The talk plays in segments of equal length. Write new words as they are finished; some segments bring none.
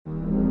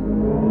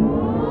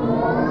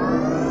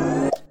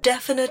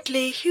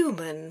definitely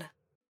human.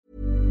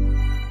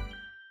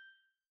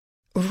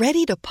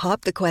 Ready to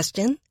pop the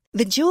question?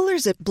 The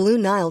jewelers at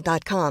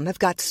BlueNile.com have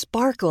got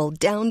sparkle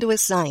down to a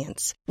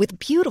science with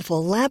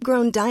beautiful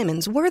lab-grown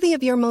diamonds worthy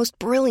of your most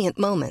brilliant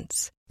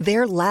moments.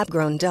 Their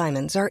lab-grown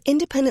diamonds are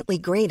independently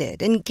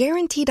graded and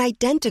guaranteed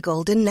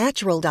identical to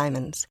natural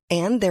diamonds,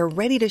 and they're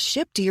ready to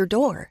ship to your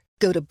door.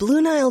 Go to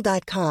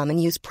BlueNile.com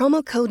and use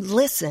promo code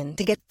LISTEN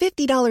to get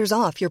 $50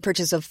 off your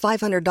purchase of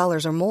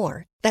 $500 or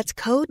more. That's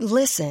code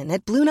LISTEN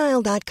at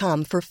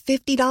BlueNile.com for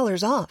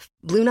 $50 off.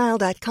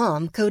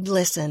 BlueNile.com, code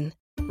LISTEN.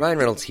 Ryan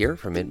Reynolds here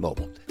from Mint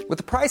Mobile. With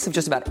the price of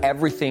just about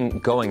everything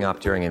going up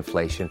during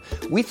inflation,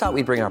 we thought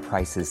we'd bring our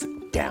prices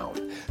down.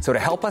 So to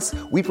help us,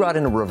 we brought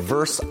in a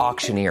reverse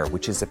auctioneer,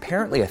 which is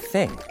apparently a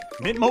thing.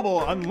 Mint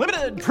Mobile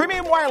Unlimited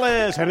Premium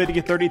Wireless. How to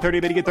get 30,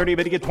 30, bit to get 30,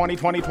 bit to get 20,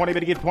 20, 20, bit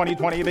to get 20,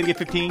 20, bit to get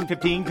 15,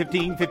 15,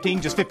 15,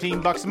 15, just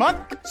 $15 a month?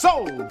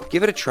 Sold!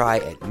 Give it a try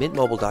at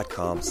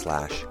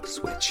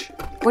mintmobile.com/switch.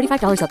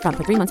 $45 up front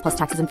for 3 months plus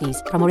taxes and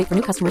fees. Promo rate for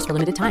new customers for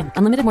limited time.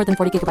 Unlimited more than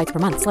 40 gigabytes per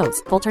month.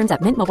 Slows full terms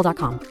at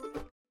mintmobile.com.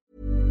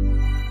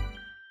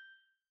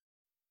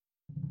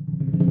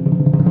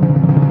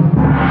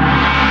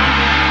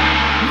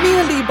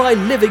 Merely by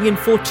living in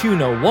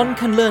Fortuna, one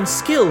can learn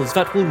skills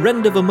that will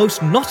render the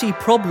most knotty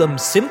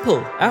problems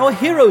simple. Our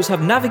heroes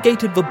have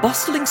navigated the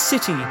bustling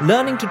city,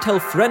 learning to tell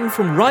friend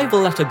from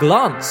rival at a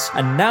glance,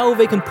 and now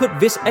they can put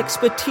this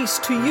expertise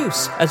to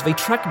use as they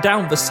track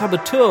down the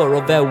saboteur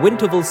of their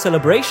Winterval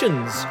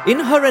celebrations. In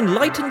her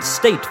enlightened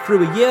state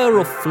through a year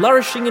of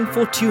flourishing in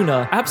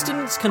Fortuna,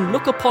 Abstinence can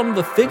look upon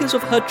the figures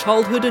of her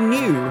childhood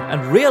anew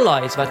and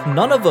realize that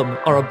none of them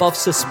are above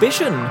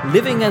suspicion,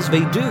 living as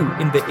they do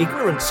in the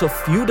ignorance of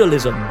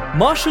feudalism.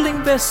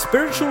 Marshalling their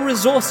spiritual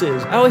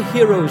resources, our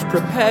heroes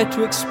prepare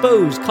to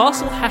expose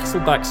Castle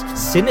Hasselback's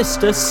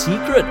sinister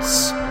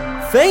secrets.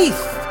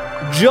 Faith,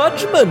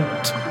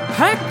 judgment,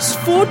 Pax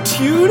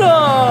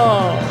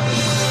Fortuna!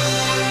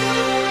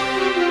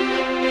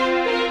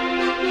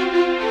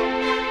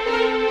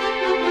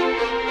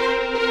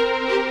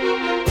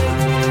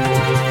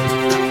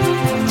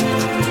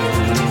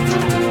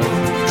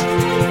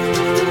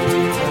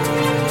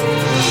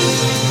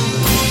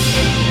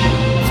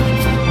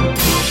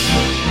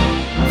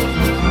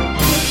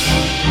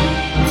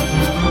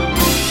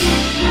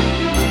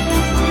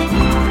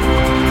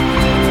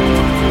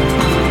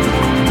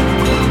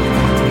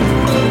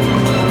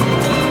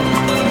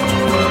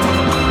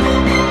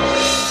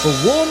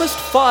 The warmest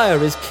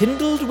fire is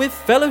kindled with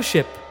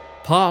fellowship.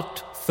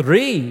 Part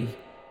 3.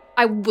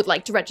 I would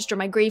like to register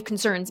my grave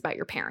concerns about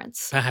your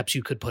parents. Perhaps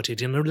you could put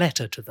it in a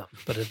letter to them,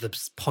 but at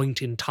this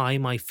point in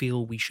time I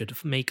feel we should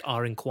make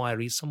our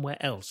inquiries somewhere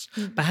else.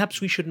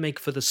 Perhaps we should make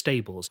for the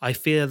stables. I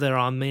fear there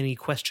are many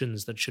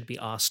questions that should be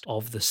asked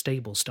of the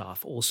stable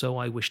staff. Also,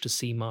 I wish to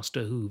see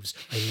Master Hooves.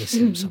 I miss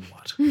him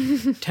somewhat.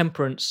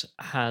 Temperance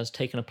has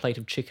taken a plate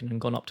of chicken and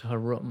gone up to her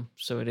room,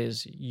 so it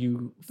is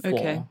you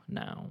four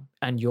now,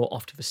 and you're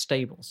off to the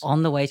stables.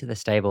 On the way to the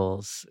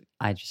stables,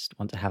 I just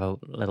want to have a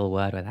little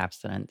word with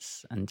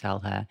Abstinence and tell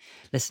her,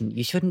 listen,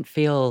 you shouldn't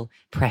feel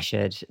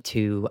pressured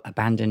to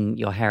abandon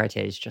your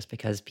heritage just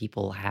because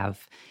people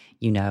have,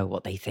 you know,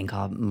 what they think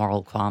are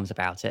moral qualms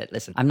about it.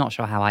 Listen, I'm not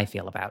sure how I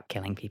feel about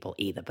killing people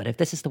either, but if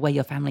this is the way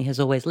your family has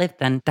always lived,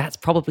 then that's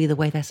probably the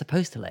way they're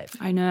supposed to live.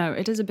 I know,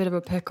 it is a bit of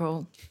a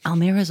pickle.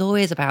 Almira's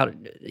always about,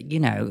 you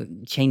know,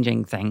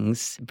 changing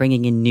things,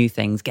 bringing in new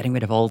things, getting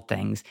rid of old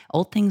things.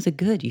 Old things are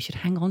good. You should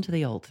hang on to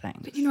the old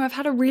things. But, you know, I've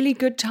had a really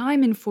good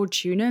time in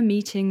Fortuna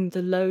meeting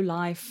the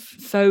low-life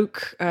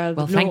folk.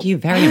 Well, thank you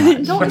very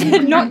much.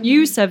 not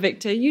you, Sir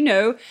Victor, you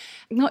know.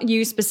 Not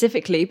you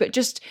specifically, but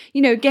just,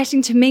 you know,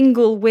 getting to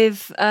mingle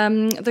with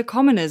the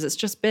commoners. It's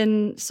just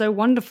been so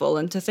wonderful.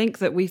 And to think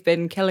that we've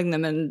been killing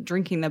them and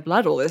drinking their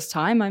blood all this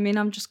time, I mean,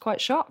 I'm just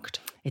quite shocked.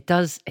 It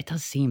does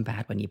seem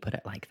bad when you put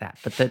it like that.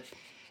 But that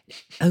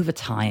over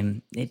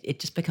time, it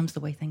just becomes the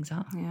way things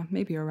are. Yeah,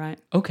 maybe you're right.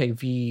 Okay,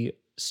 the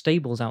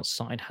stables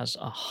outside has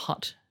a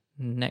hut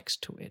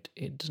next to it.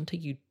 It doesn't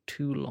take you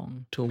too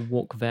long to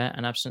walk there,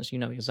 and Abstinence, you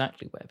know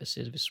exactly where this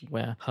is. This is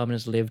where Herman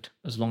has lived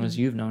as long as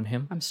you've known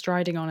him. I'm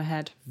striding on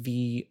ahead.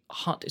 The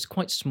hut is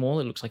quite small.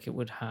 It looks like it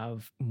would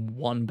have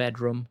one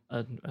bedroom,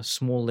 a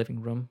small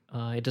living room.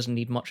 It doesn't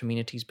need much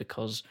amenities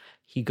because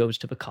he goes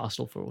to the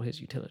castle for all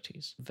his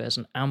utilities. There's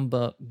an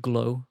amber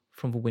glow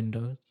from the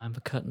window, and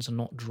the curtains are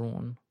not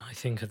drawn. I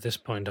think at this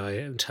point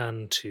I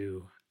turn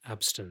to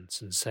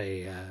Abstinence and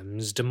say,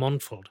 Ms. de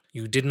Montfort,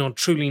 you did not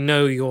truly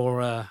know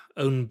your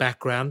own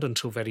background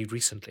until very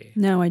recently.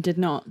 No, I did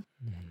not.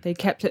 They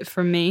kept it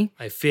from me.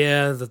 I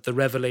fear that the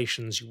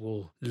revelations you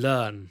will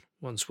learn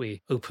once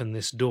we open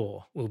this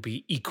door will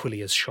be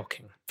equally as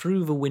shocking.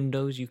 Through the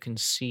windows, you can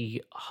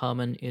see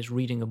Herman is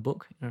reading a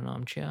book in an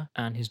armchair,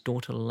 and his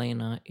daughter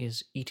Lena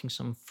is eating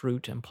some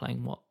fruit and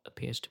playing what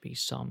appears to be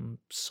some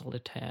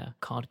solitaire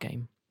card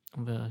game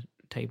on the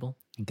table.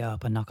 Go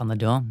up and knock on the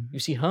door. You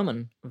see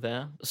Herman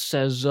there,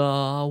 says,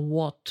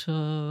 what do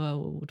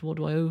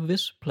I owe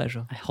this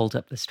pleasure? I hold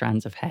up the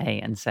strands of hay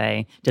and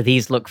say, do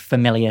these look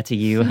familiar to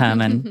you,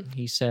 Herman?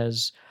 He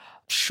says,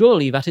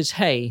 Surely that is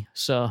hay,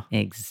 sir.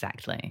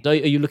 Exactly. Are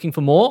you looking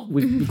for more?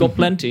 We've got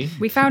plenty.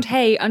 We found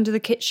hay under the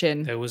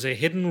kitchen. There was a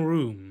hidden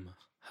room,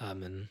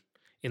 Herman.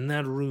 In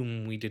that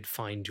room we did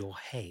find your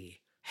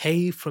hay.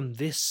 Hay from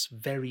this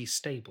very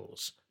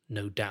stables,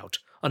 no doubt.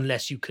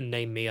 Unless you can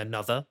name me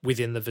another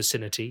within the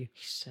vicinity.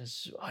 He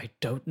says, I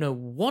don't know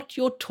what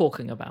you're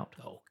talking about.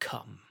 Oh,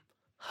 come,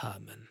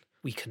 Herman.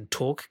 We can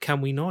talk,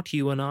 can we not,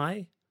 you and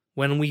I?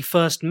 When we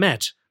first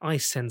met, I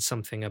sensed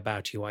something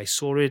about you. I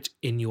saw it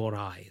in your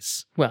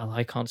eyes. Well,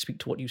 I can't speak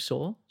to what you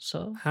saw,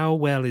 sir. How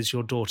well is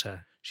your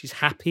daughter? She's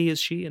happy, is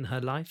she, in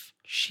her life?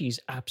 She's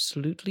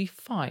absolutely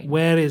fine.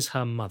 Where is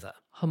her mother?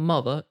 Her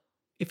mother,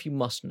 if you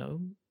must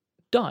know,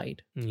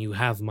 died. You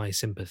have my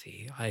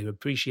sympathy. I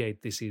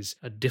appreciate this is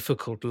a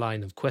difficult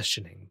line of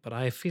questioning, but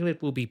I feel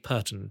it will be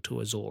pertinent to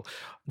us all.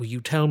 Will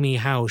you tell me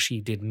how she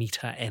did meet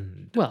her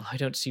end? Well, I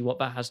don't see what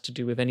that has to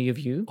do with any of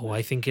you. Oh,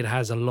 I think it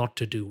has a lot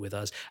to do with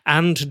us,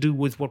 and to do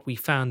with what we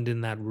found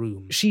in that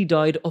room. She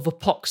died of a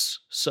pox,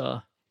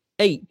 sir.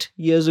 8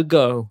 years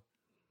ago.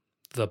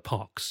 The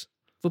pox.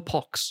 The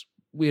pox.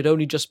 We had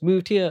only just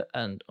moved here,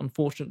 and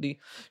unfortunately,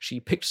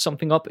 she picked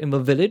something up in the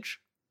village.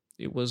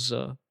 It was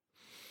a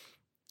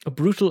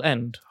brutal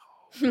end.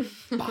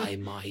 By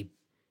my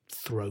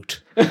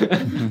throat.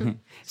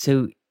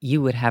 So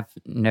you would have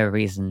no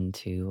reason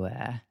to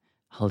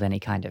hold any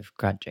kind of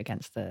grudge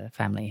against the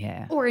family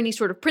here? Or any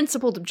sort of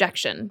principled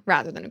objection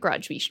rather than a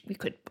grudge. We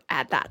could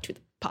add that to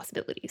the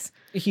possibilities.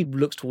 He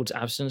looks towards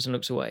Abstinence and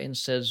looks away and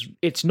says,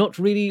 it's not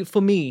really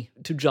for me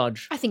to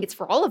judge. I think it's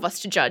for all of us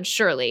to judge,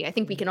 surely. I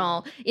think we can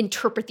all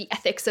interpret the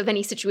ethics of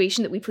any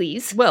situation that we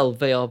please. Well,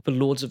 they are the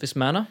lords of this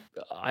manor.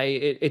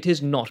 It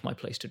is not my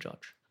place to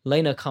judge.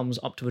 Lena comes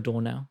up to the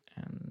door now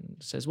and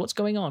says, what's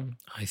going on?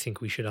 I think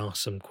we should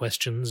ask some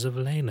questions of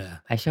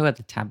Lena. I show her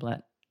the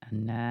tablet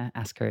and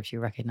ask her if she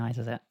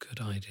recognizes it.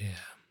 Good idea.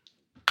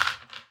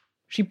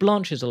 She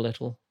blanches a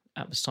little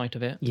at the sight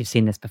of it. You've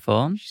seen this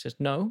before? She says,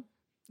 no.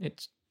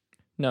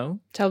 No.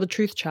 Tell the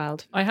truth,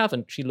 child. I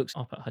haven't. She looks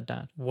up at her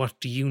dad. What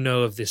do you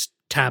know of this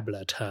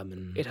tablet,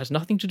 Herman? It has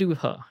nothing to do with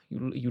her.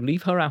 You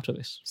leave her out of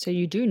this. So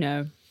you do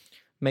know.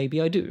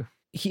 Maybe I do.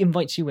 He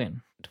invites you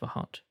in to the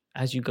hut.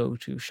 As you go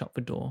to shut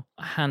the door,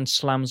 a hand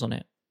slams on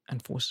it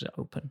and forces it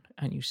open,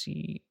 and you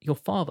see your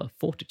father,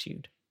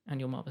 Fortitude, and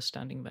your mother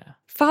standing there.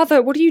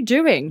 Father, what are you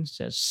doing? He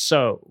says,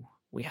 so,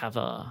 we have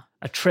a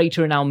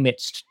traitor in our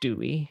midst, do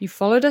we? You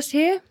followed us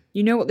here?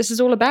 You know what this is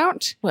all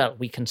about? Well,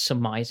 we can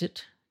surmise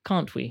it,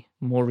 can't we?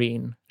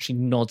 Maureen, she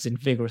nods in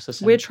vigorous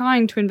assent. We're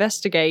trying to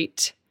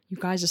investigate. You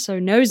guys are so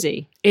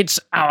nosy. It's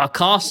our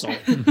castle.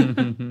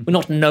 We're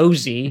not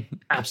nosy,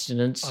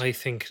 Abstinence. I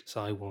think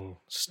I will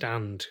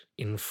stand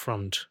in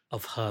front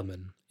of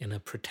Herman in a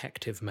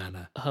protective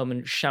manner.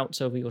 Herman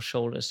shouts over your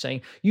shoulders,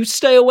 saying, you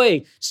stay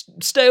away!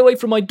 Stay away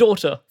from my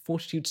daughter!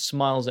 Fortitude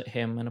smiles at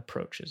him and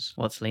approaches.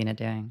 What's Lena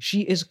doing?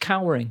 She is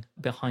cowering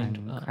behind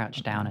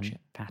crouch down and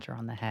pat her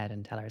on the head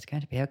and tell her it's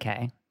going to be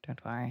okay.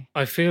 Don't worry.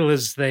 I feel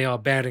as they are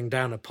bearing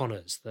down upon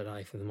us that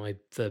I think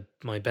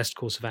my best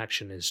course of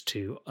action is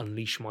to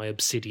unleash my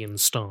obsidian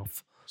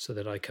staff so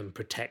that I can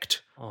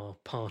protect our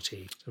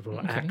party. It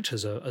will act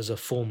as a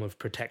form of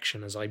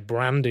protection as I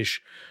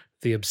brandish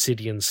the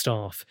obsidian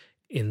staff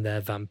in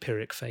their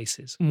vampiric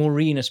faces.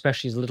 Maureen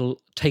especially is a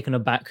little taken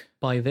aback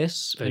by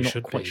this. They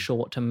not quite sure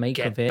what to make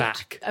of it.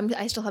 Back.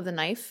 I still have the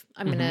knife.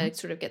 I'm going to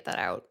sort of get that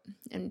out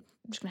and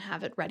I'm just going to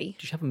have it ready.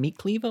 Did you have a meat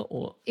cleaver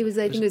or? I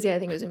think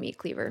it was a meat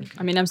cleaver.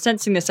 I mean, I'm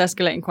sensing this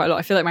escalating quite a lot.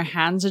 I feel like my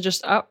hands are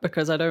just up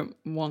because I don't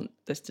want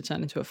this to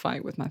turn into a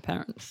fight with my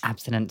parents.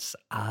 Abstinence,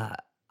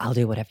 I'll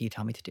do whatever you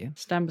tell me to do.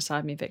 Stand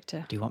beside me,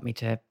 Victor. Do you want me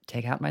to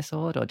take out my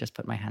sword or just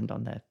put my hand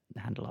on the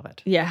handle of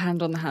it? Yeah,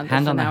 hand on the handle.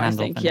 Hand on the now,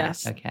 handle I think. for now.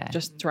 Yes. Okay.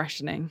 Just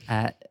rationing.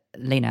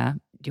 Lena,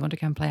 do you want to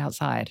come play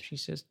outside? She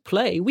says,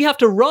 play? We have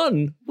to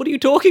run. What are you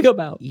talking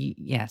about?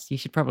 Yes, you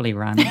should probably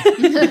run.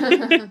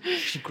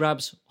 She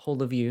grabs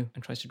hold of you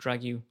and tries to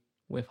drag you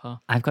with her.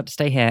 I've got to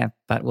stay here,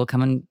 but we'll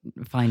come and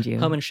find you.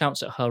 Herman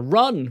shouts at her,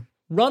 run!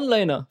 Run,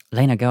 Lena!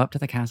 Lena, go up to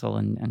the castle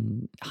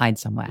and hide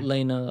somewhere.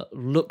 Lena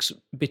looks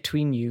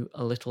between you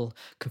a little,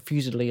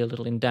 confusedly, a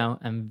little in doubt,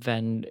 and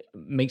then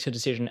makes a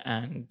decision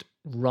and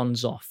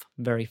runs off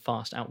very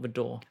fast out the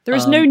door. There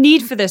is no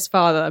need for this,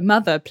 Father.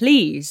 Mother,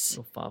 please.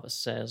 Your father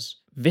says,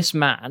 this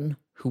man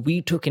who we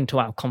took into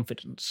our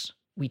confidence,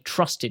 we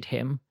trusted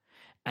him,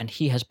 and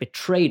he has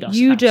betrayed us.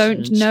 You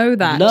don't know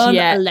that Learn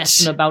yet. a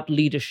lesson about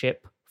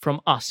leadership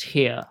from us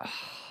here.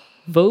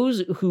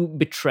 Those who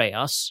betray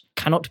us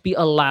cannot be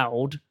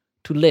allowed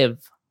to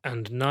live.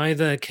 And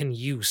neither can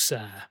you,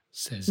 sir,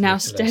 says Now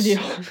Nicholas. steady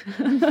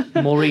on.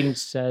 Maureen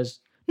says,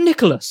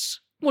 Nicholas,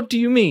 what do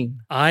you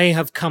mean? I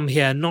have come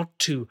here not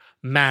to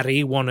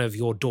marry one of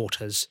your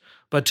daughters,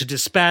 but to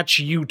dispatch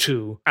you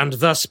two, and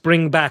thus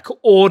bring back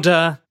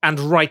order and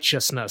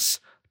righteousness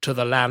to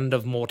the land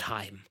of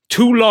Mordheim.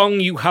 Too long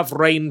you have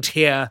reigned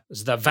here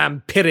as the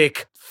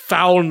vampiric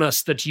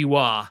foulness that you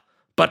are,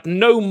 but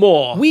no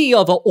more. We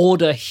are the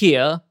order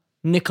here,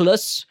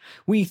 Nicholas.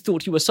 We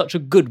thought you were such a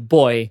good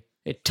boy.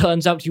 It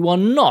turns out you are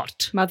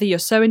not. Mother, you're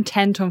so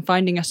intent on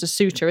finding us a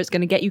suitor, it's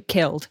going to get you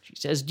killed. She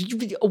says,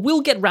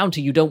 we'll get round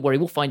to you, don't worry,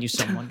 we'll find you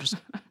someone.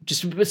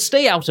 Just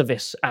stay out of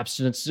this,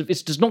 Abstinence.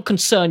 This does not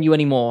concern you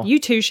anymore. You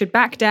two should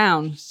back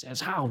down. She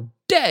says, how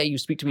dare you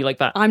speak to me like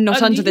that? I'm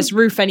not under this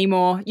roof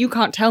anymore. You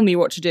can't tell me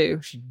what to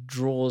do. She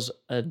draws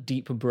a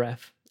deep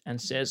breath and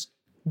says,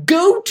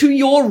 go to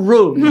your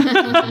room.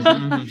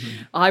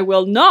 I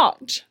will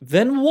not.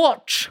 Then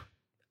watch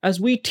as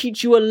we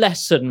teach you a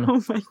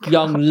lesson,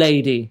 young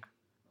lady.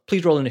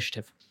 Please roll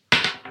initiative.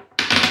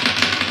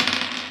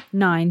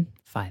 9.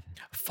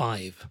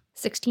 5.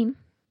 16.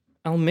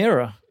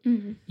 Almira,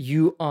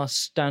 you are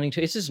standing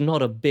to... This is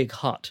not a big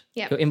hut.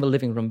 Yep. You're in the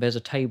living room. There's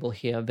a table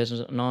here. There's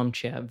an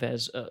armchair.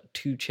 There's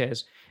 2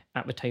 chairs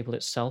at the table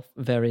itself.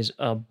 There is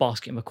a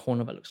basket in the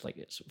corner that looks like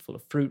it's full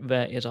of fruit.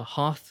 There is a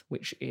hearth,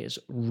 which is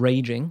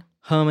raging.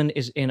 Herman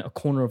is in a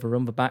corner of the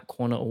room, the back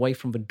corner, away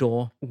from the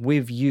door.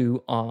 With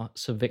you are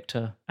Sir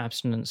Victor,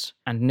 Abstinence,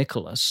 and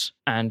Nicholas.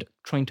 And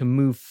trying to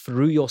move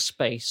through your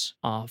space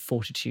are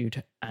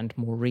Fortitude and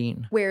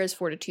Maureen. Where is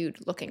Fortitude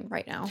looking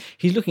right now?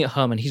 He's looking at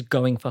Herman. He's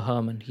going for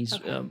Herman. He's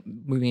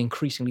moving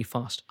increasingly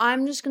fast.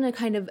 I'm just going to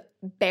kind of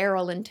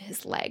barrel into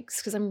his legs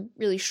because I'm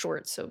really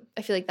short. So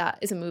I feel like that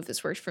is a move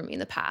that's worked for me in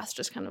the past.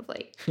 Just kind of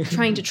like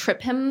trying to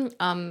trip him,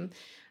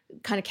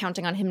 kind of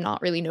counting on him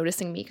not really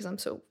noticing me because I'm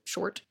so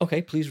short.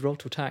 Okay, please roll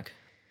to attack.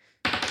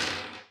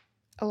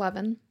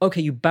 11.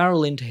 Okay, you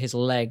barrel into his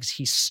legs.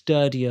 He's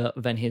sturdier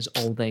than his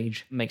old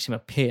age makes him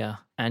appear,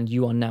 and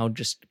you are now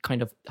just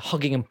kind of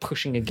hugging and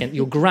pushing against.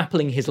 You're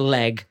grappling his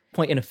leg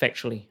quite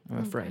ineffectually, I'm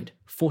afraid.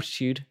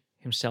 Fortitude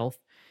himself,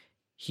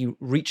 he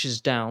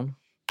reaches down,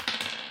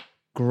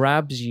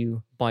 grabs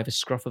you by the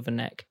scruff of the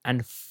neck,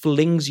 and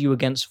flings you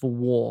against the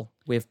wall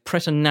with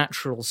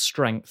preternatural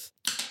strength.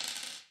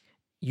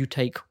 You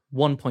take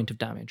 1 point of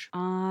damage.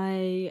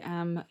 I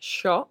am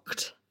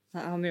shocked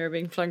at Almira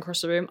being flung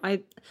across the room.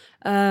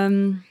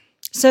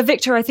 Sir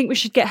Victor, I think we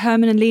should get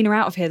Herman and Lena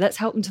out of here. Let's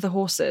help them to the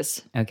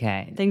horses.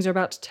 Okay. Things are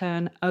about to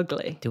turn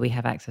ugly. Do we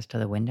have access to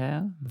the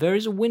window? There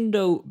is a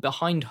window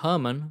behind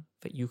Herman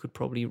that you could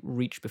probably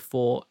reach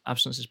before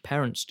Abstinence's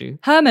parents do.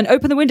 Herman,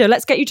 open the window.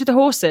 Let's get you to the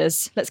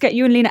horses. Let's get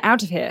you and Lena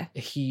out of here.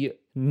 He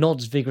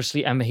nods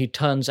vigorously and he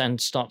turns and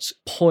starts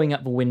pawing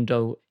at the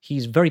window.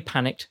 He's very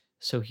panicked.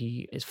 So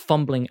he is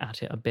fumbling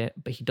at it a bit,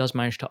 but he does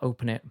manage to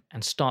open it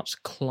and starts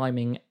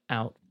climbing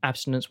out.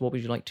 Abstinence, what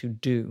would you like to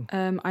do?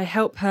 I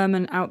help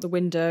Herman out the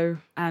window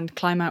and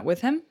climb out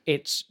with him.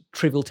 It's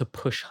trivial to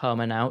push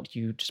Herman out.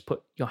 You just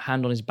put your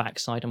hand on his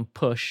backside and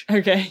push.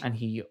 Okay. And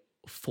he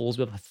falls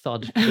with a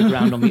thud to the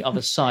ground on the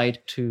other side.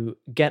 To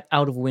get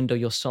out of the window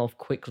yourself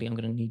quickly, I'm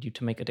going to need you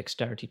to make a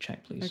dexterity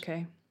check, please.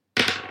 Okay.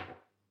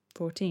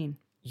 14.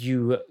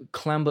 You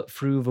clamber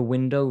through the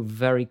window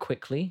very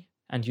quickly.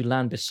 And you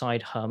land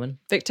beside Herman.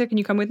 Victor, can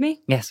you come with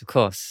me? Yes, of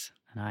course.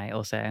 And I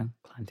also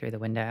climb through the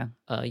window.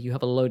 You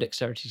have a low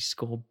dexterity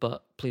score,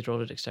 but please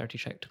roll a dexterity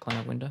check to climb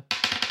out window.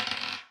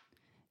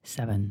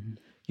 7.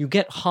 You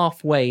get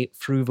halfway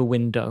through the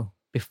window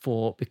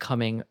before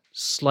becoming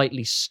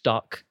slightly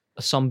stuck.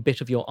 Some bit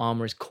of your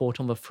armor is caught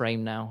on the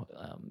frame now.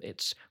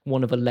 It's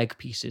one of the leg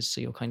pieces,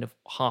 so you're kind of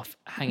half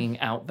hanging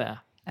out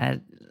there.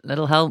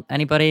 Little help?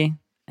 Anybody?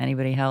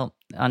 Anybody help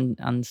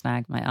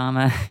unsnag my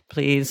armor,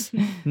 please?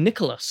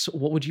 Nicholas,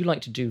 what would you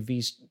like to do?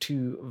 These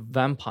 2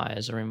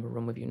 vampires are in the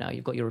room with you now.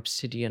 You've got your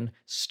obsidian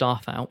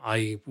staff out.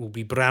 I will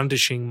be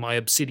brandishing my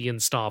obsidian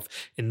staff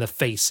in the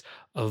face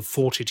of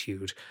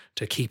Fortitude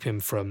to keep him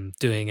from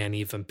doing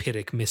any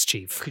vampiric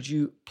mischief. Could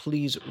you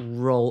please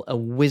roll a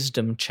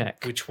wisdom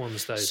check? Which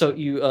one's those? So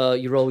you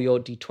roll your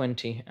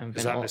d20. And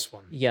Is then that this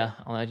one? Yeah,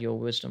 I'll add your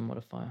wisdom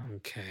modifier.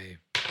 Okay.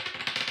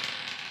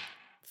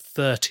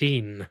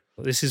 13.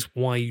 This is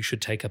why you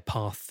should take a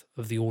path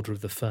of the Order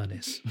of the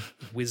Furnace.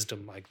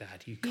 Wisdom like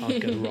that, you can't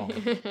go wrong.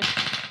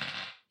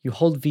 You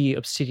hold the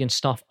obsidian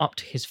staff up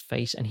to his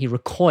face and he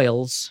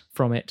recoils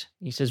from it.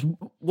 He says,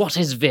 "What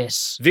is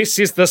this?" This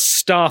is the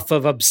staff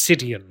of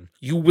obsidian.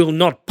 You will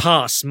not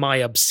pass my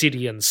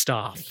obsidian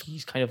staff.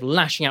 He's kind of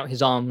lashing out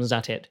his arms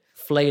at it,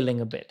 flailing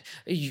a bit.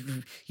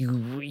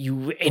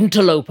 You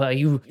interloper,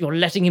 you're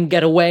letting him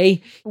get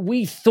away?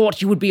 We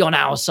thought you would be on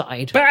our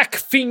side. Back,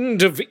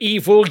 fiend of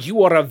evil,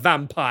 you are a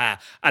vampire,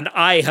 and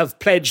I have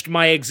pledged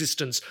my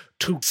existence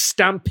to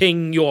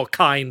stamping your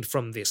kind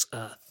from this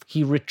earth.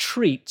 He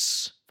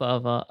retreats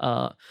further,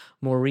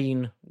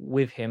 Maureen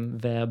with him.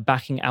 They're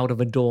backing out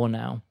of a door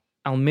now.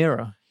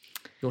 Almira,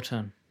 your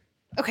turn.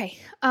 Okay.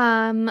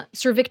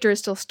 Sir Victor is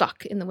still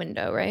stuck in the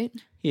window, right?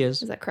 He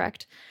is. Is that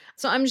correct?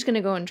 So I'm just going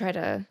to go and try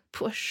to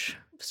push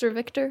Sir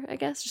Victor, I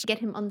guess. Just get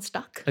him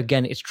unstuck.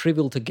 Again, it's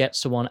trivial to get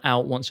someone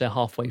out once they're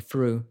halfway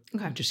through.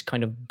 Okay. You just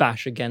kind of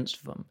bash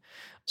against them.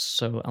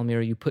 So,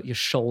 Almira, you put your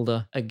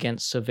shoulder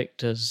against Sir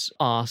Victor's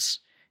arse,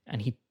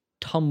 and he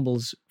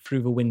tumbles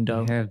through the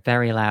window. You hear a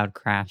very loud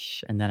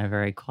crash, and then a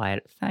very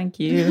quiet, thank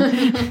you.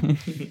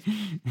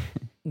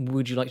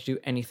 Would you like to do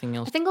anything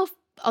else? I think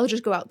I'll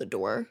just go out the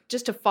door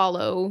just to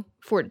follow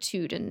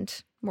Fortitude and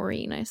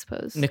Maureen, I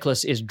suppose.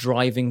 Nicholas is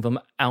driving them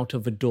out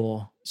of the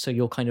door, so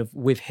you're kind of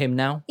with him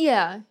now?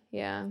 Yeah.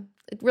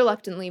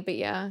 Reluctantly, but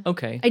yeah.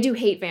 Okay. I do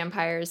hate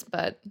vampires,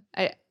 but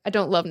I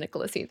don't love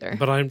Nicholas either.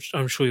 But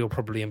I'm sure you're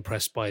probably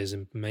impressed by his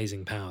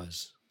amazing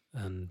powers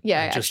and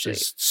just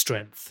his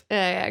strength. I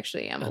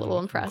actually am a little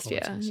impressed,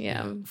 qualities.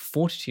 yeah.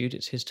 Fortitude,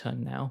 it's his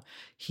turn now.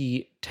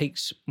 He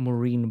takes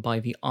Maureen by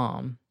the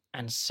arm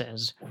and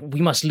says,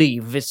 "We must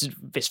leave. This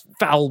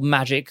foul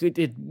magic,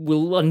 it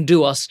will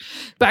undo us.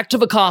 Back to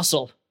the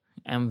castle."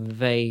 And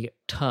they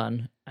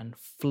turn and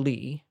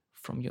flee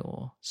from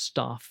your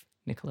staff,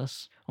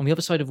 Nicholas. On the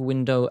other side of the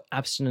window,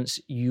 Abstinence,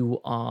 you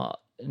are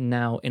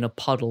now in a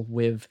puddle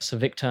with Sir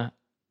Victor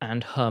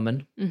and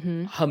Herman.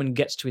 Mm-hmm. Herman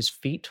gets to his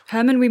feet.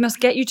 Herman, we must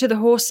get you to the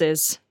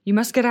horses. You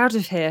must get out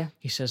of here.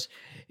 He says,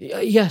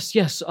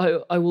 Yes,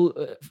 I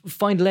will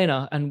find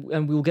Lena and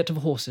we will get to the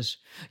horses.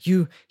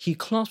 He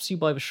clasps you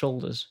by the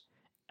shoulders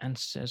and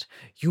says,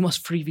 "You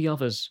must free the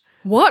others.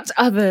 What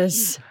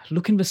others?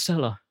 Look in the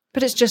cellar."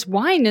 But it's just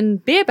wine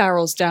and beer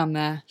barrels down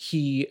there.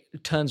 He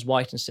turns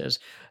white and says,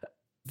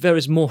 "There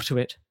is more to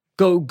it.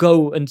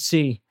 Go and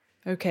see."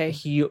 Okay.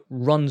 He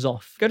runs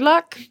off. Good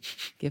luck.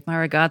 Give my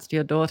regards to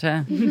your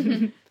daughter.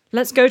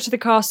 Let's go to the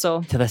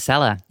castle. To the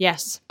cellar.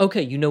 Yes.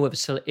 Okay, you know where the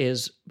cellar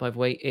is, by the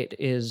way. It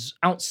is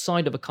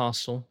outside of a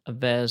castle.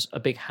 There's a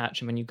big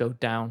hatch, and then you go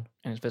down,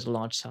 and there's a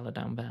large cellar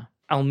down there.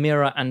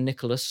 Almira and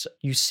Nicholas,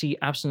 you see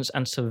Absence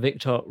and Sir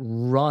Victor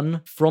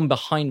run from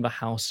behind the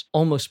house,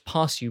 almost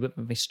past you, but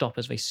they stop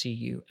as they see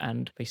you,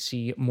 and they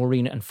see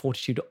Maureen and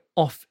Fortitude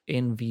off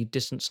in the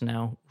distance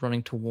now,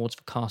 running towards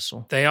the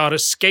castle. They are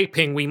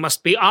escaping. We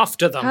must be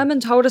after them. Herman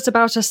told us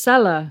about a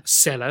cellar.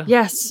 Cellar?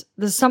 Yes,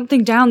 there's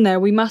something down there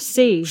we must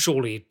see.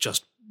 Surely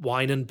just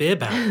wine and beer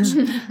barrels.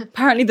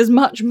 Apparently there's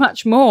much,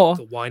 much more.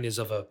 The wine is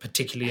of a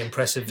particularly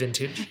impressive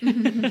vintage.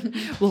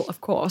 Well, of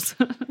course.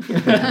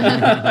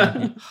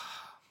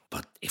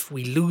 But if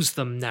we lose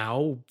them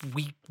now,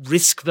 we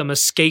risk them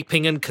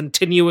escaping and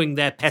continuing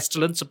their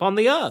pestilence upon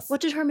the earth. What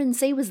did Herman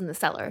say was in the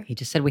cellar? He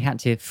just said we had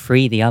to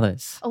free the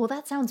others. Oh, well,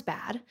 that sounds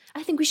bad.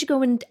 I think we should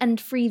go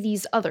and free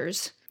these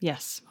others.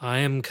 Yes. I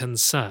am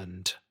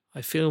concerned.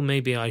 I feel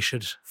maybe I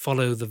should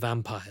follow the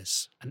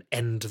vampires and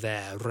end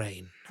their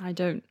reign. I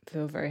don't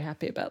feel very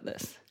happy about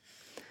this.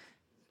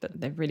 But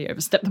they've really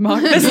overstepped the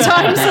mark this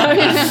time.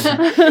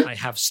 So. I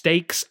have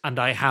stakes and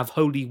I have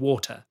holy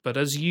water. But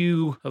as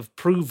you have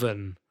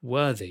proven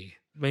worthy,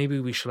 maybe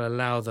we shall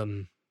allow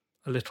them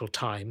a little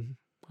time.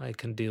 I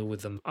can deal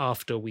with them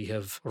after we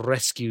have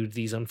rescued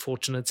these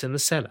unfortunates in the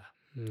cellar.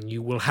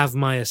 You will have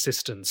my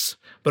assistance.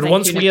 But Thank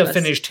once you, we have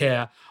Nicholas. finished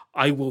here,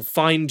 I will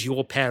find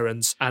your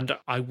parents, and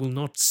I will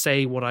not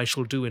say what I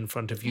shall do in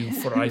front of you,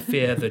 for I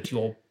fear that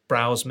your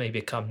brows may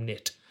become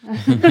knit.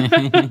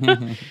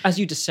 As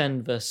you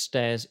descend the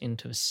stairs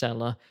into the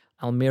cellar,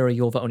 Almira,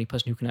 you're the only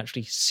person who can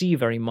actually see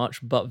very much,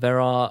 but there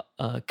are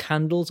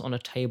candles on a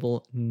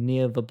table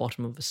near the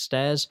bottom of the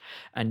stairs,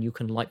 and you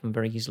can light them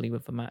very easily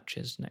with the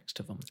matches next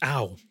to them.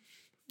 Ow.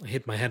 I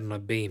hit my head on a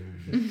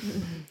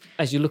beam.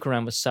 As you look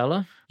around the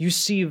cellar, you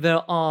see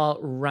there are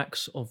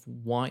racks of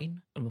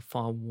wine on the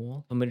far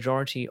wall. The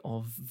majority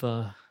of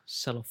the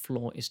cellar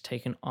floor is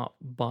taken up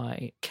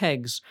by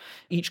kegs.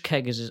 Each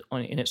keg is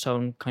in its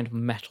own kind of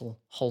metal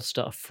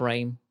holster, a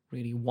frame,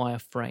 really wire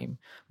frame,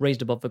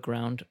 raised above the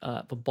ground.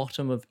 At the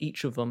bottom of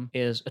each of them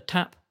is a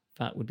tap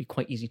that would be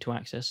quite easy to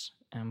access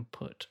and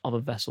put other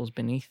vessels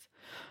beneath.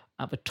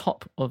 At the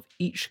top of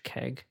each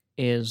keg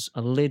is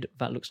a lid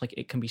that looks like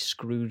it can be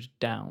screwed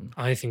down.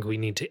 I think we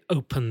need to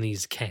open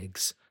these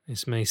kegs.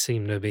 This may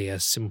seem to be a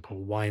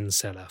simple wine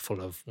cellar full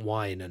of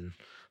wine and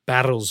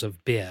barrels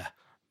of beer,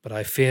 but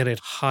I fear it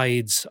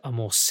hides a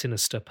more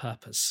sinister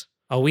purpose.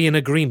 Are we in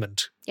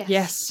agreement?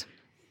 Yes.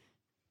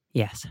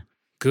 Yes.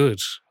 Good.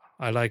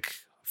 I like,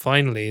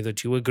 finally,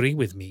 that you agree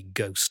with me,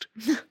 ghost.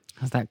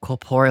 How's that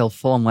corporeal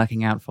form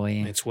working out for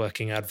you? It's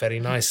working out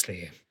very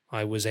nicely.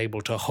 I was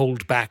able to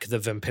hold back the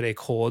vampiric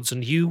hordes,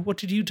 and you, what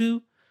did you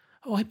do?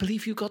 Oh, I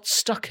believe you got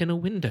stuck in a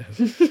window.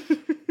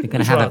 You're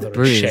going to have rather a a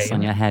bruise shame.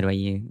 on your head where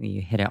you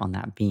hit it on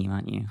that beam,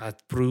 aren't you?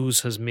 That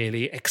bruise has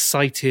merely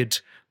excited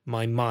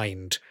my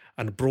mind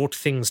and brought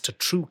things to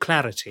true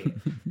clarity.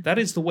 That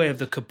is the way of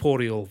the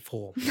corporeal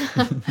form.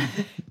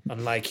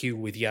 Unlike you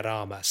with your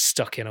armor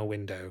stuck in a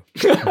window.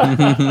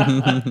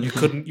 You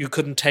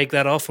couldn't take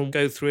that off and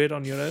go through it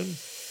on your own?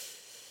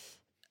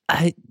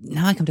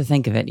 Now I come to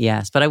think of it,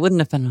 yes, but I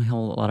wouldn't have been a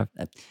whole lot of...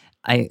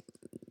 I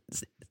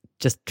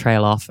just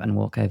trail off and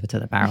walk over to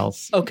the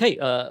barrels. Okay,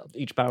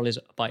 each barrel is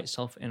by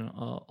itself in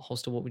a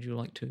holster. What would you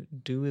like to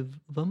do with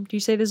them? Do you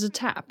say there's a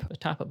tap? A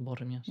tap at the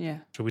bottom, yes. Yeah.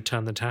 Shall we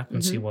turn the tap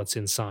and see what's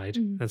inside?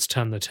 Let's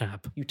turn the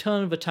tap. You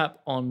turn the tap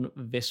on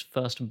this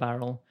first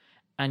barrel,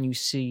 and you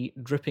see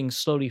dripping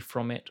slowly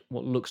from it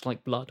what looks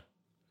like blood.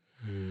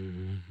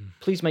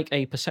 Please make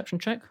a perception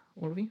check,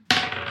 all of you.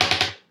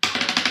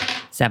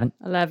 7.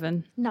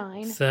 11.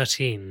 9.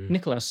 13.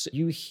 Nicholas,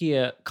 you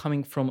hear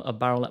coming from a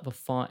barrel at the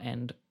far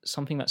end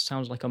something that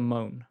sounds like a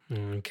moan.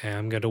 Okay,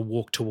 I'm going to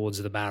walk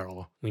towards the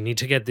barrel. We need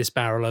to get this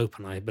barrel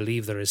open. I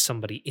believe there is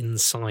somebody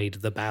inside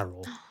the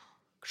barrel.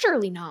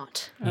 Surely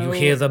not. You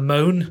hear the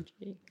moan?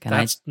 Can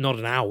That's not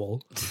an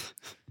owl.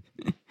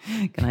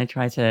 Can I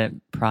try to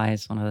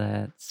prise one of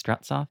the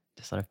struts off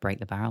to sort of break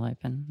the barrel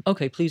open?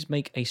 Okay, please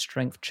make a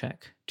strength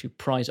check to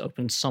prise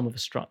open some of the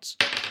struts.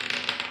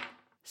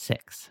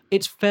 6.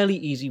 It's fairly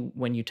easy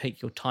when you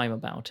take your time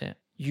about it.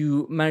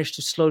 You manage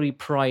to slowly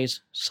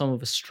prise some of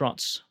the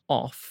struts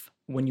off.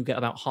 When you get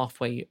about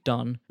halfway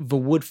done, the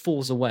wood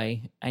falls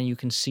away and you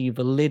can see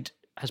the lid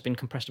has been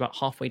compressed about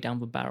halfway down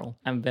the barrel,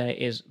 and there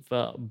is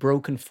the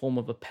broken form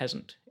of a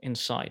peasant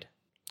inside.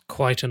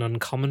 Quite an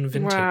uncommon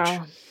vintage.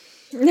 Wow.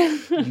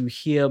 You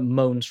hear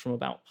moans from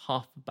about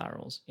half the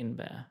barrels in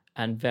there,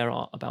 and there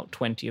are about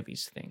 20 of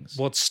these things.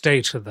 What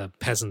state are the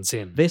peasants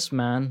in? This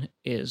man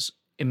is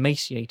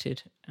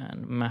emaciated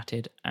and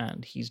matted,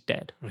 and he's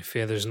dead. I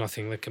fear there's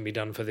nothing that can be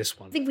done for this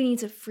I one. think we need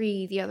to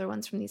free the other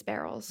ones from these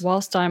barrels.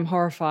 Whilst I'm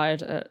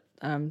horrified at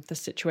the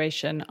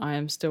situation, I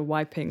am still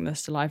wiping the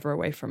saliva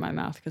away from my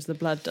mouth because the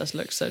blood does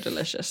look so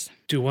delicious.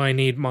 Do I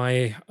need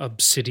my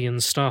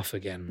obsidian staff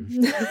again?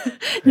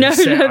 No,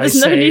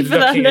 there's no need for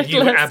that, looking at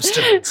you, Nicholas.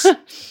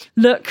 abstinence.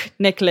 Look,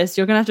 Nicholas,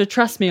 you're going to have to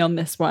trust me on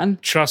this one.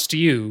 Trust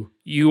you?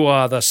 You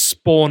are the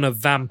spawn of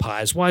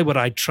vampires. Why would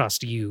I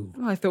trust you?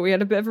 Oh, I thought we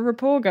had a bit of a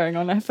rapport going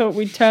on. I thought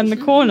we'd turned the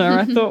corner.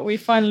 I thought we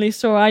finally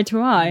saw eye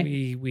to eye.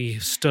 We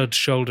stood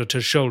shoulder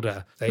to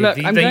shoulder. Look,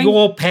 I'm going-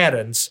 Your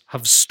parents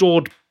have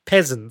stored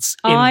peasants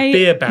in I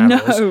beer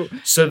barrels know.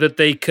 so that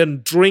they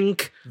can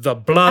drink the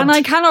blood And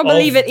I cannot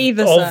believe it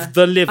either, sir. of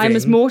the living. I'm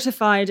as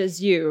mortified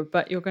as you,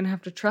 but you're going to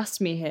have to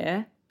trust me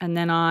here. And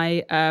then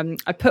I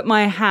put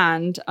my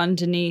hand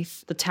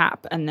underneath the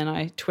tap, and then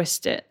I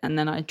twist it, and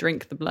then I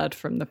drink the blood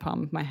from the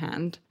palm of my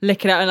hand,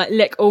 lick it out, and like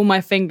lick all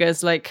my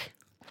fingers, like.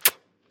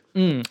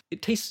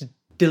 It tastes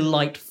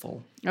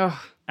delightful.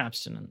 Oh,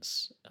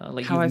 Abstinence.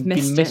 Like How you've I've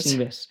missed been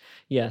missing it. this.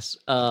 Yes.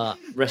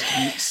 Rest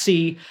of you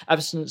see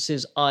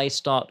Abstinence's eyes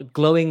start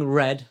glowing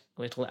red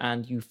a little,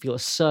 and you feel a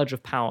surge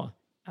of power.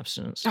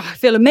 Abstinence. I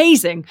feel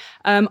amazing.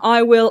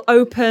 I will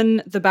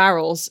open the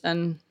barrels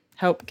and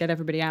help get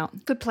everybody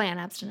out. Good plan,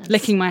 abstinence.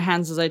 Licking my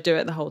hands as I do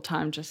it the whole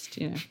time, just,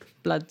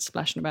 blood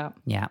splashing about.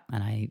 Yeah,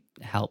 and I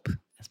help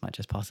as much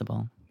as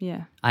possible.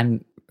 Yeah.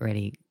 I'm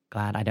really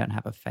glad I don't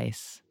have a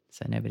face,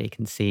 so nobody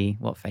can see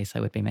what face I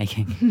would be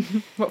making.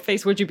 What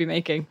face would you be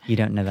making? You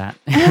don't know that.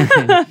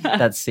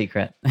 That's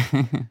secret.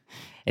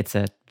 It's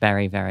a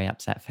very, very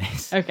upset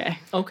face. Okay.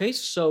 Okay,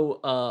 so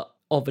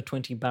of the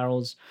 20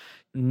 barrels,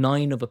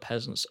 9 of the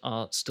peasants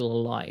are still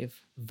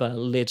alive. The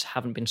lids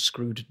haven't been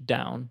screwed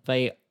down.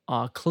 They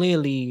are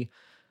clearly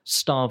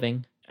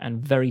starving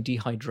and very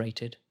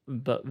dehydrated,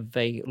 but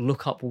they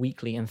look up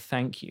weakly and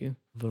thank you.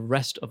 The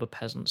rest of the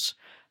peasants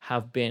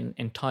have been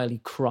entirely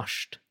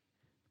crushed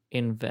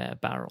in their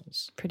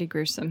barrels. Pretty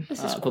gruesome.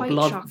 This is The quite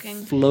blood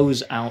shocking.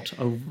 flows out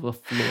over the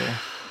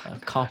floor,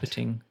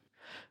 carpeting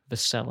the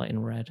cellar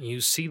in red.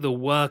 You see the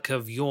work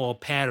of your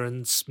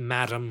parents,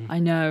 madam. I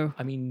know.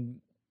 I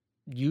mean,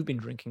 you've been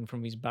drinking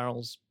from these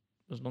barrels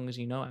as long as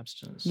you know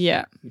abstinence.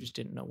 Yeah. You just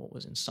didn't know what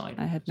was inside.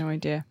 I had no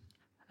idea.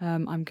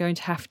 I'm going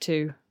to have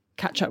to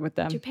catch up with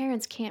them. Your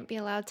parents can't be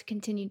allowed to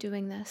continue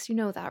doing this. You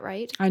know that,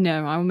 right? I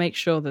know. I will make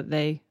sure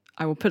that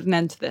I will put an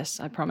end to this.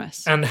 I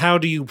promise. And how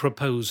do you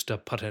propose to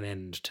put an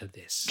end to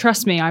this?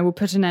 Trust me, I will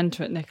put an end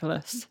to it,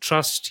 Nicholas.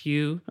 Trust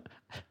you?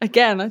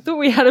 Again, I thought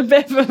we had a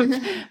bit of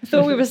I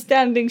thought we were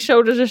standing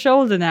shoulder to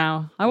shoulder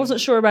now. I wasn't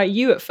sure about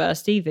you at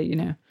first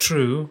either,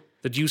 True.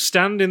 That you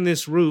stand in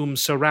this room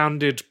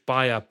surrounded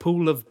by a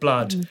pool of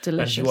blood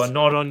delicious. and you are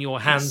not on your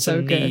hands So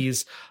and good.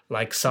 knees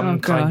like some Oh,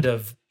 kind God.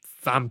 of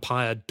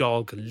vampire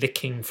dog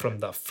licking from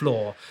the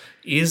floor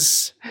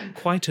is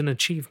quite an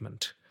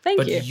achievement. Thank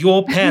but you.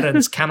 your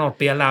parents cannot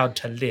be allowed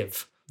to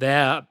live.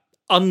 Their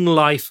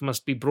unlife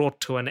must be brought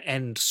to an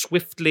end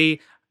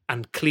swiftly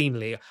and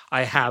cleanly.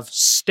 I have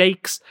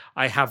steaks,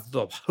 I have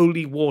the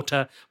holy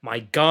water, my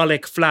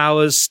garlic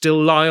flowers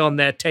still lie on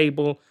their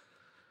table.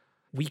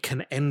 We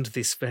can end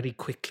this very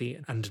quickly,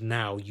 and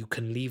now you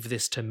can leave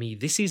this to me.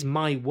 This is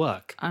my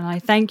work. And I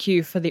thank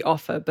you for the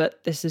offer,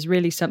 but this is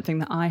really something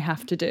that I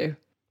have to do.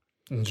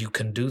 You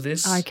can do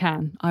this. I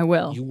can. I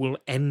will. You will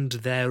end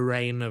their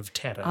reign of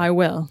terror. I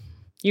will.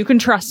 You can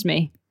trust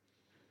me.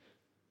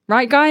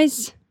 Right,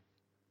 guys?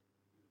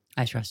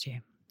 I trust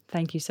you.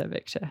 Thank you, Sir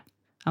Victor.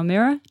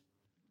 Almira?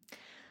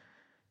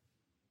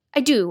 I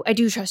do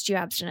trust you,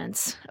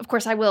 abstinence. Of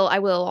course, I will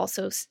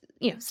also,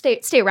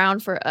 stay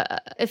around for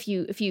a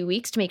few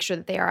weeks to make sure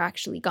that they are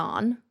actually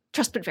gone.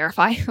 Trust but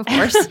verify, of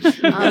course.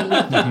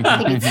 I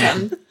think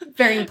it's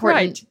very important.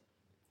 Right.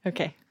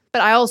 Okay.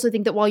 But I also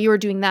think that while you're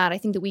doing that, I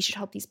think that we should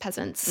help these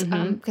peasants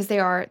because they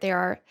are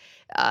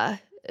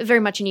very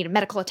much in need of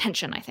medical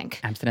attention, I think.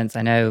 Abstinence,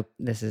 I know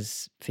this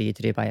is for you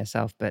to do by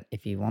yourself, but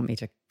if you want me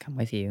to come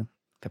with you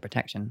for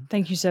protection,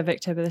 Thank you, Sir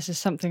Victor, but this is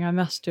something I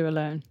must do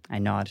alone. I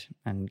nod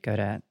and go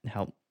to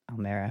help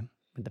Almira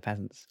with the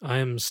peasants. I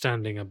am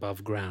standing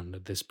above ground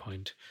at this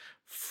point.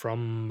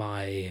 From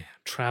my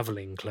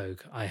travelling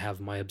cloak, I have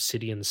my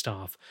obsidian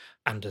staff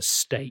and a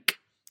stake,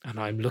 and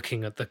I'm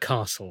looking at the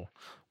castle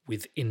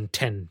with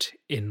intent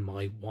in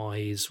my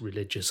wise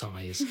religious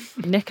eyes.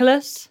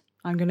 Nicholas,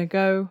 I'm going to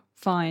go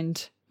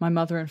find my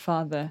mother and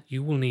father.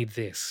 You will need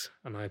this,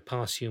 and I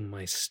pass you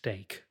my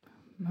steak.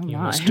 Oh You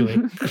my. must do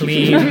it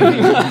clean.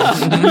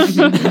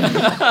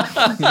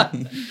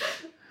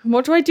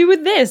 What do I do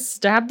with this?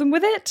 Stab them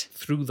with it?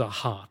 Through the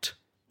heart.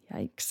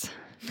 Yikes.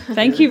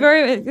 Thank you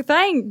very much.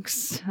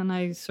 Thanks. And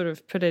I sort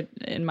of put it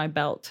in my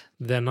belt.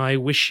 Then I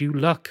wish you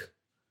luck.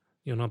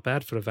 You're not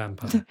bad for a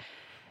vampire.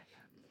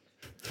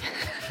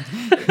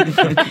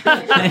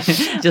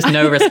 Just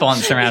no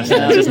response from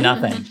Abstinence, just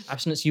nothing.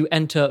 Abstinence, you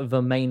enter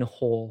the main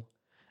hall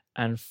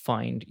and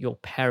find your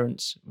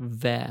parents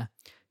there,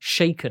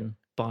 shaken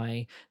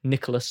by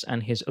Nicholas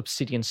and his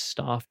obsidian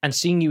staff, and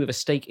seeing you with a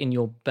stake in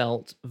your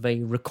belt, they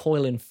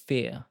recoil in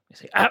fear. They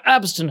say,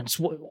 Abstinence,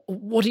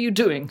 what are you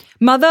doing?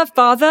 Mother,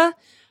 father,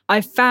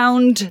 I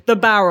found the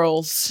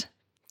barrels.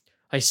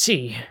 I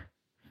see.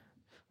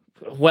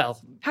 Well,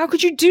 How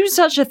could you do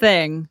such a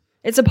thing?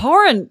 It's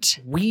abhorrent.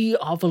 we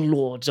are the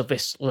lords of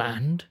this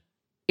land.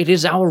 It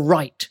is our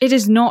right. It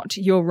is not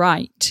your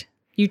right.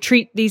 You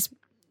treat these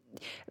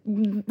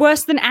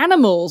worse than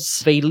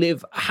animals. They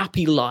live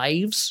happy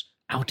lives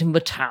out in the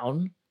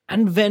town,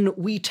 and then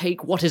we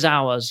take what is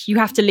ours. You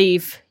have to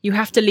leave. You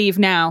have to leave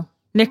now.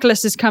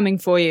 Nicholas is coming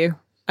for you.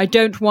 I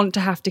don't want to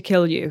have to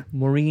kill you.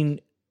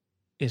 Maureen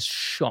is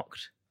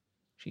shocked.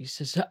 She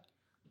says,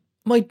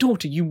 my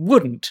daughter, you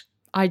wouldn't.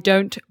 I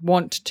don't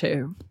want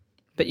to,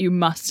 but you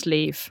must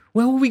leave.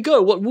 Where will we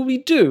go? What will we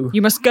do?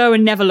 You must go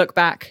and never look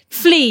back.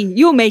 Flee.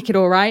 You'll make it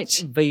all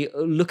right. They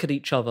look at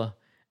each other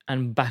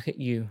and back at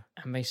you,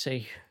 and they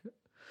say,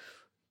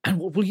 and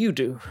what will you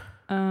do?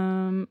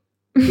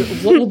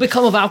 What will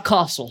become of our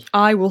castle?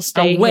 I will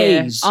stay Our here.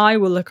 ways. I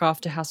will look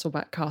after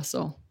Hasselback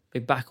Castle. They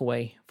back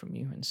away from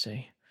you and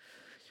say,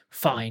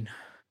 fine,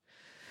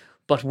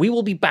 but we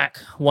will be back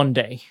one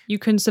day. You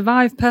can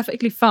survive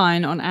perfectly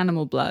fine on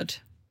animal blood.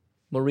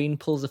 Maureen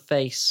pulls a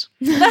face.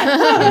 We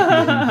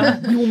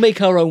will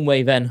make our own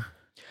way then.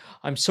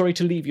 I'm sorry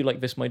to leave you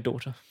like this, my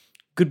daughter.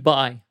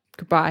 Goodbye.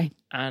 Goodbye.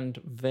 And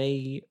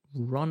they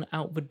run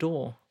out the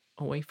door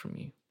away from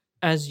you.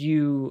 As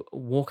you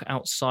walk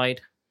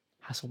outside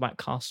Hasselback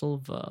Castle,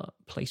 the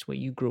place where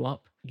you grew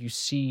up, you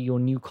see your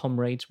new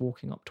comrades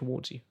walking up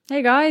towards you.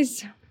 Hey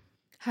guys.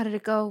 How did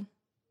it go?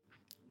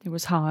 It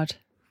was hard,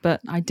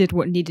 but I did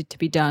what needed to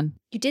be done.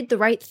 You did the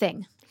right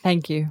thing.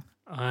 Thank you.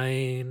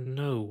 I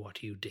know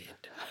what you did.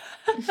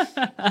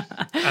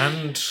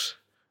 And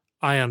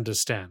I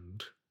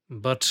understand.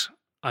 But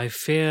I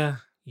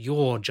fear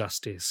your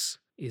justice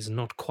is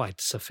not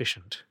quite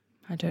sufficient.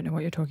 I don't know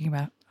what you're talking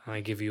about. I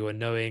give you a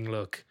knowing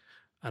look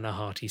and a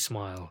hearty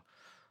smile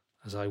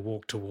as I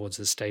walk towards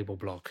the stable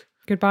block.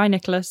 Goodbye,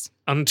 Nicholas.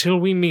 Until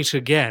we meet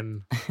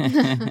again.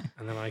 And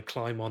then I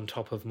climb on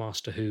top of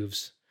Master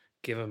Hooves,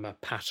 give him a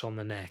pat on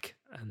the neck,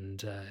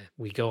 and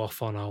we go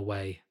off on our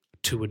way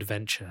to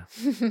adventure.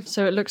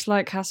 So it looks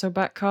like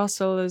Hasselback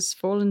Castle has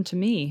fallen to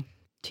me.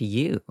 To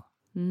you?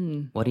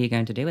 What are you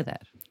going to do with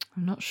it?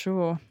 I'm not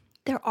sure.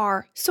 There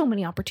are so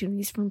many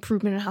opportunities for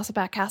improvement in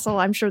Hasselback Castle.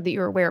 I'm sure that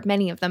you're aware of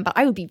many of them, but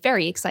I would be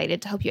very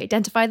excited to help you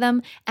identify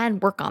them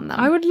and work on them.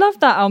 I would love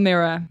that,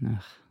 Almira.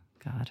 Ugh,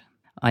 God.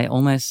 I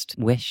almost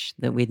wish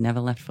that we'd never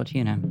left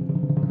Fortuna.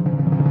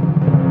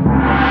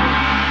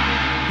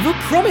 The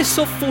promise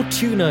of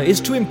Fortuna is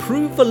to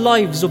improve the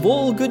lives of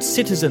all good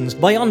citizens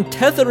by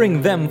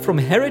untethering them from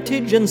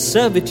heritage and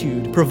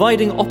servitude,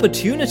 providing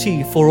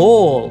opportunity for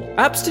all.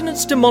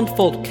 Abstinence de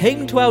Montfort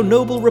came to our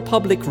noble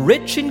republic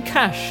rich in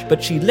cash,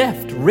 but she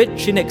left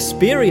rich in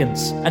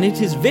experience, and it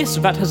is this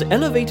that has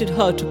elevated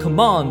her to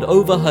command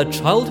over her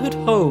childhood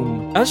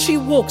home. As she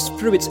walks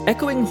through its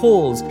echoing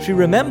halls, she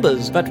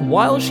remembers that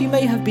while she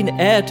may have been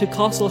heir to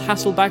Castle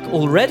Hasselback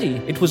already,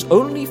 it was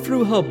only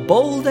through her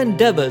bold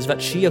endeavours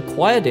that she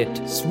acquired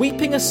it,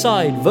 sweeping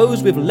aside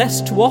those with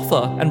less to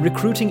offer and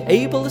recruiting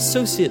able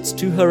associates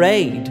to her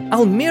aid.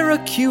 Almira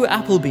Q.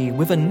 Appleby,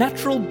 with a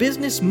natural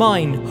business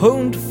mind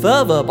honed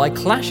further by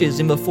clashes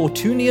in the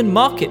Fortunian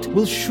market,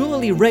 will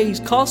surely raise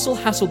Castle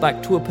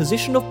Hasselback to a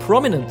position of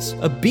prominence,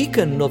 a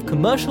beacon of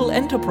commercial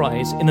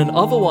enterprise in an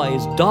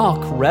otherwise dark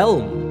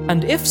realm.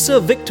 And if Sir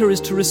Victor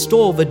is to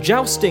restore the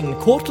jousting,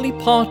 courtly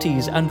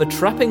parties, and the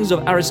trappings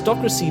of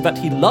aristocracy that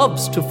he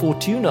loves to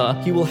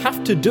Fortuna, he will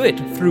have to do it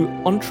through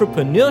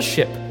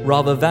entrepreneurship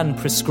rather than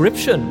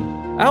prescription.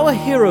 Our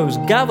heroes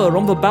gather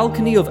on the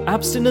balcony of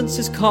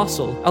Abstinence's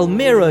castle,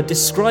 Almira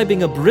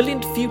describing a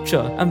brilliant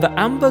future and the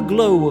amber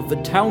glow of the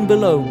town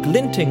below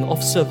glinting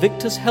off Sir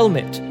Victor's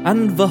helmet,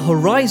 and the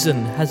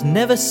horizon has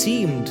never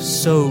seemed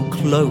so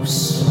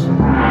close.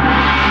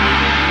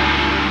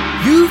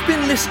 You've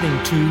been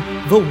listening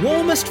to The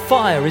Warmest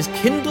Fire is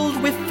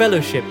Kindled with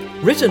Fellowship,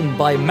 written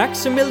by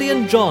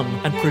Maximilian John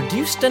and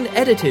produced and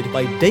edited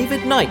by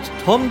David Knight,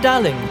 Tom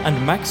Dalling,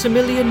 and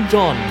Maximilian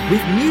John,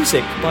 with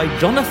music by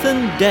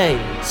Jonathan Day,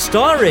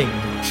 starring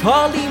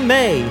Charlie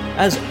May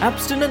as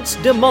Abstinence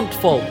de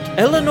Montfort,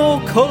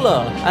 Eleanor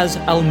Kohler as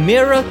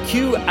Almira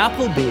Q.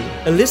 Appleby,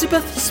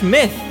 Elizabeth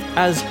Smith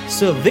as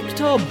Sir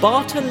Victor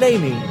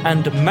Barthélemy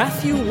and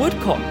Matthew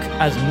Woodcock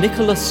as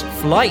Nicholas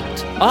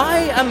Flight.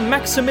 I am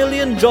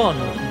Maximilian John,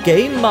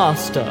 Game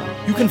Master.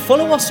 You can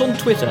follow us on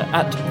Twitter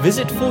at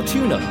Visit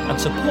Fortuna and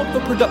support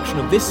the production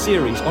of this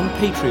series on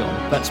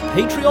Patreon. That's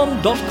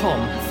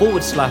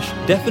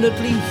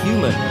patreon.com/Definitely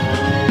Human.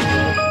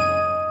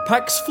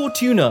 Pax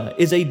Fortuna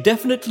is a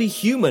Definitely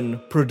Human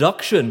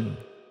production.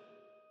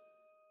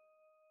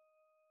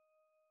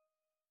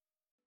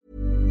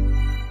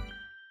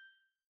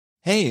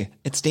 Hey,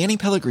 it's Danny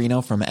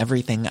Pellegrino from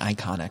Everything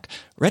Iconic.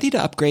 Ready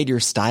to upgrade your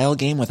style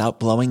game without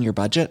blowing your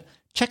budget?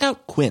 Check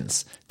out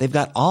Quince. They've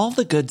got all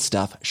the good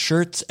stuff,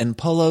 shirts and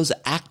polos,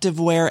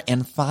 activewear,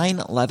 and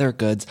fine leather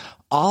goods,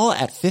 all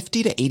at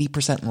 50 to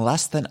 80%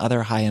 less than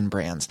other high-end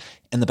brands.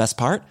 And the best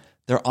part?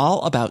 They're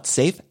all about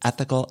safe,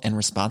 ethical, and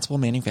responsible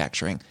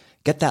manufacturing.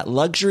 Get that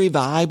luxury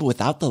vibe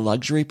without the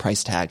luxury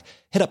price tag.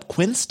 Hit up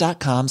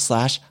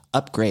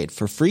quince.com/upgrade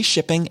for free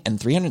shipping and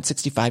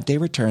 365-day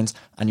returns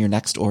on your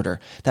next order.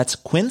 That's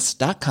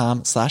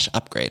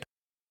quince.com/upgrade.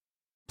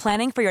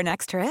 Planning for your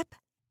next trip?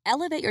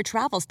 Elevate your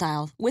travel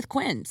style with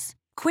Quince.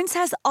 Quince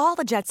has all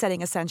the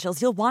jet-setting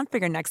essentials you'll want for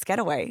your next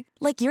getaway,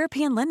 like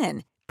European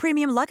linen,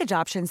 premium luggage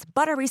options,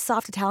 buttery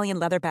soft Italian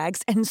leather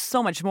bags, and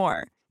so much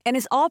more. And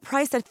is all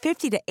priced at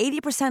 50 to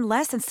 80%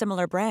 less than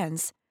similar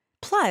brands.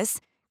 Plus,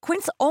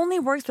 Quince only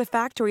works with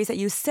factories that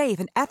use safe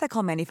and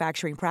ethical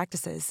manufacturing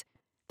practices.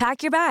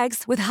 Pack your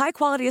bags with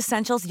high-quality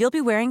essentials you'll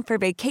be wearing for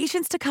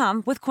vacations to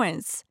come with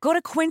Quince. Go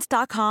to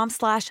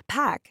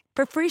quince.com/pack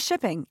for free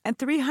shipping and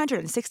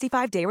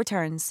 365-day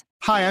returns.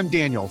 Hi, I'm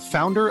Daniel,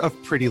 founder of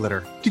Pretty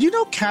Litter. Did you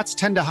know cats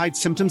tend to hide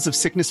symptoms of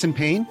sickness and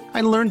pain?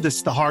 I learned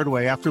this the hard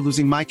way after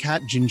losing my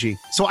cat, Gingy.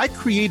 So I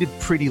created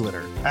Pretty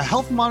Litter, a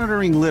health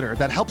monitoring litter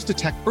that helps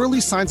detect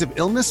early signs of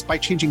illness by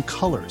changing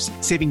colors,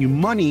 saving you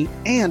money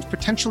and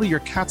potentially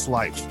your cat's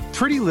life.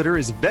 Pretty Litter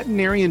is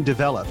veterinarian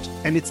developed,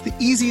 and it's the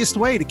easiest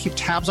way to keep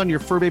tabs on your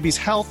fur baby's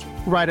health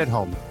right at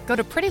home. Go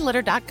to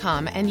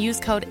prettylitter.com and use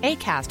code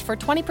ACAST for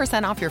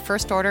 20% off your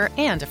first order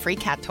and a free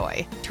cat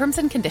toy. Terms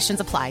and conditions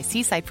apply.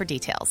 See site for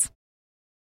details.